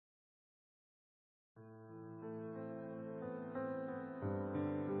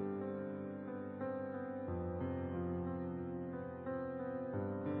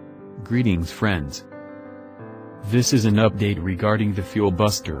Greetings friends. This is an update regarding the fuel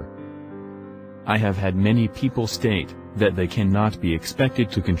buster. I have had many people state that they cannot be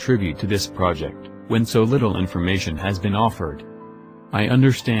expected to contribute to this project when so little information has been offered. I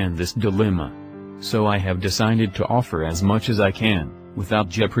understand this dilemma. So I have decided to offer as much as I can, without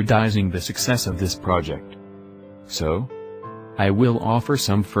jeopardizing the success of this project. So, I will offer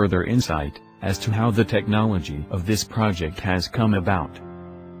some further insight as to how the technology of this project has come about.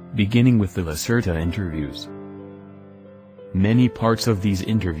 Beginning with the Lacerta interviews. Many parts of these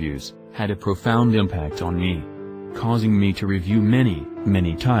interviews had a profound impact on me, causing me to review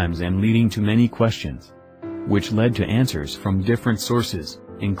many times and leading to many questions, which led to answers from different sources,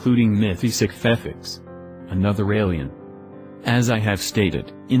 including Mythicfefix, another alien. As I have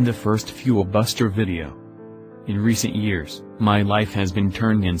stated in the first Fuel Buster video, in recent years, my life has been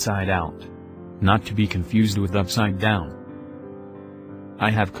turned inside out, not to be confused with upside down. I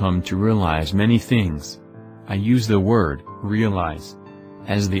have come to realize many things. I use the word realize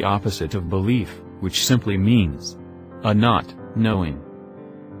as the opposite of belief, which simply means a not knowing.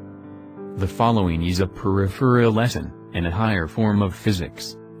 The following is a peripheral lesson and a higher form of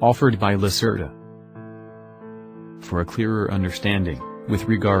physics, offered by Lacerta. For a clearer understanding, with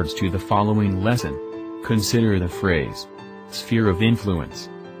regards to the following lesson, consider the phrase, sphere of influence,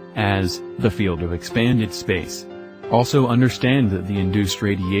 as the field of expanded space. Also understand that the induced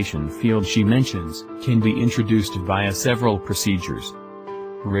radiation field she mentions can be introduced via several procedures.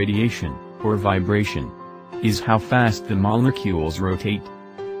 Radiation, or vibration, is how fast the molecules rotate.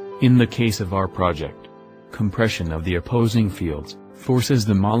 In the case of our project, compression of the opposing fields forces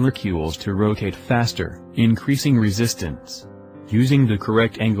the molecules to rotate faster, increasing resistance. Using the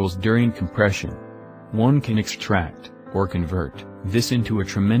correct angles during compression, one can extract, or convert, this into a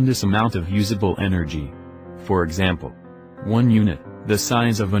tremendous amount of usable energy. For example, one unit, the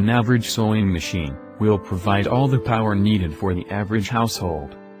size of an average sewing machine, will provide all the power needed for the average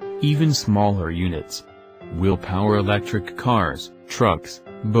household. Even smaller units will power electric cars, trucks,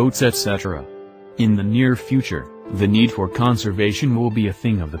 boats, etc. In the near future, the need for conservation will be a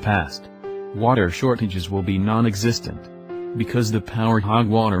thing of the past. Water shortages will be non-existent, because the power hog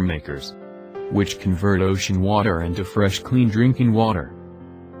water makers, which convert ocean water into fresh clean drinking water,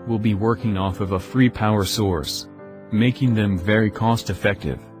 will be working off of a free power source, making them very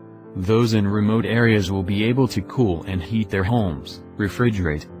cost-effective. Those in remote areas will be able to cool and heat their homes,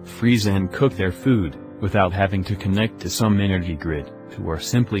 refrigerate, freeze and cook their food, without having to connect to some energy grid, who are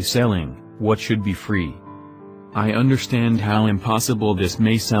simply selling what should be free. I understand how impossible this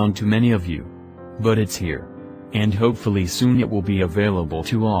may sound to many of you, but it's here, and hopefully soon it will be available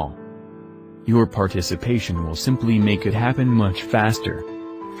to all. Your participation will simply make it happen much faster.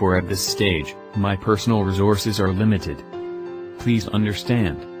 For at this stage, my personal resources are limited. Please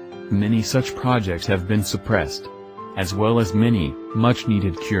understand, many such projects have been suppressed, as well as many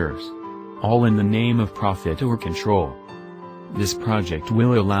much-needed cures, all in the name of profit or control. This project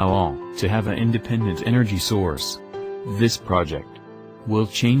will allow all to have an independent energy source. This project will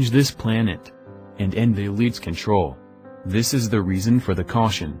change this planet and end the elite's control. This is the reason for the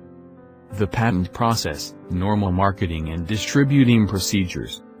caution. The patent process, normal marketing and distributing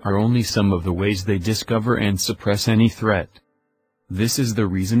procedures, are only some of the ways they discover and suppress any threat. This is the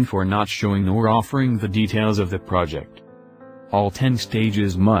reason for not showing or offering the details of the project. All 10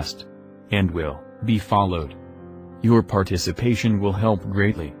 stages must, and will, be followed. Your participation will help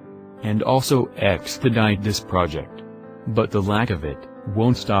greatly, and also expedite this project. But the lack of it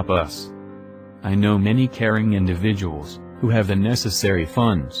won't stop us. I know many caring individuals who have the necessary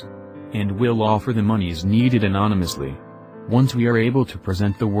funds, and will offer the monies needed anonymously, once we are able to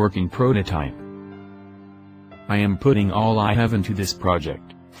present the working prototype. I am putting all I have into this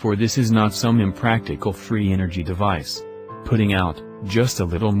project, for this is not some impractical free energy device, putting out just a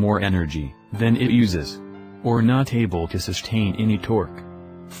little more energy than it uses, or not able to sustain any torque.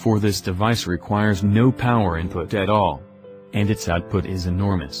 For this device requires no power input at all, and its output is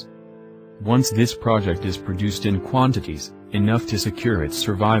enormous. Once this project is produced in quantities enough to secure its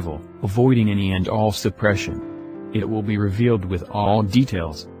survival, avoiding any and all suppression, it will be revealed with all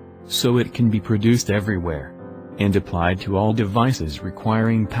details, so it can be produced everywhere, and applied to all devices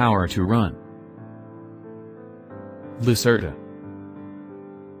requiring power to run. Lacerta.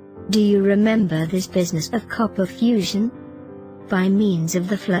 Do you remember this business of copper fusion? By means of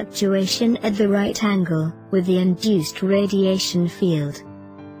the fluctuation at the right angle with the induced radiation field,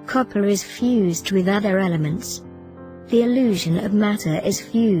 copper is fused with other elements. The illusion of matter is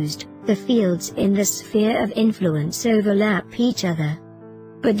fused, the fields in the sphere of influence overlap each other.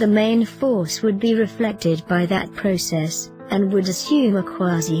 But the main force would be reflected by that process, and would assume a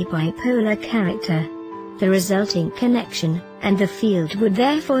quasi-bipolar character. The resulting connection and the field would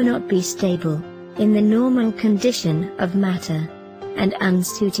therefore not be stable in the normal condition of matter, and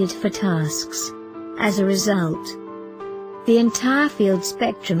unsuited for tasks. As a result, the entire field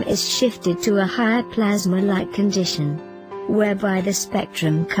spectrum is shifted to a higher plasma-like condition, whereby the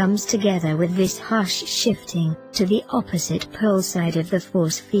spectrum comes together with this harsh shifting to the opposite pole side of the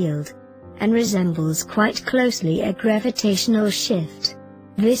force field, and resembles quite closely a gravitational shift.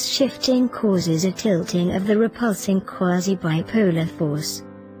 This shifting causes a tilting of the repulsing quasi-bipolar force,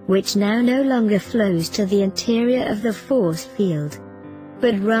 which now no longer flows to the interior of the force field,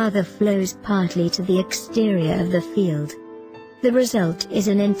 but rather flows partly to the exterior of the field. The result is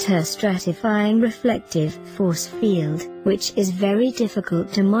an interstratifying reflective force field, which is very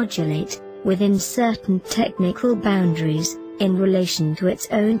difficult to modulate within certain technical boundaries in relation to its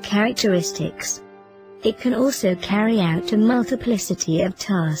own characteristics. It can also carry out a multiplicity of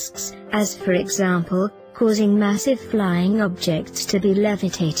tasks, as for example, causing massive flying objects to be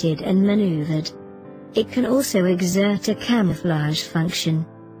levitated and maneuvered. It can also exert a camouflage function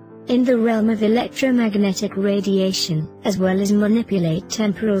in the realm of electromagnetic radiation, as well as manipulate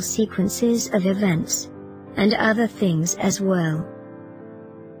temporal sequences of events and other things as well.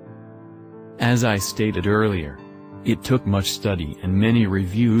 As I stated earlier, it took much study and many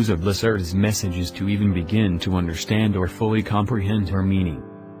reviews of Lasser's messages to even begin to understand or fully comprehend her meaning.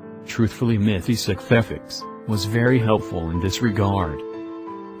 Truthfully, Mythisecfefix was very helpful in this regard.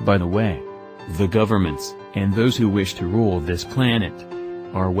 By the way, the governments, and those who wish to rule this planet,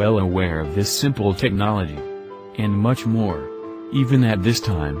 are well aware of this simple technology, and much more. Even at this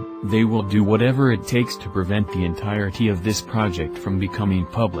time, they will do whatever it takes to prevent the entirety of this project from becoming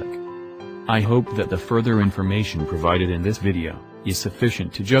public. I hope that the further information provided in this video is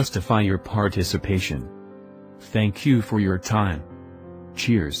sufficient to justify your participation. Thank you for your time.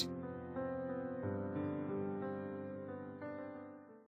 Cheers.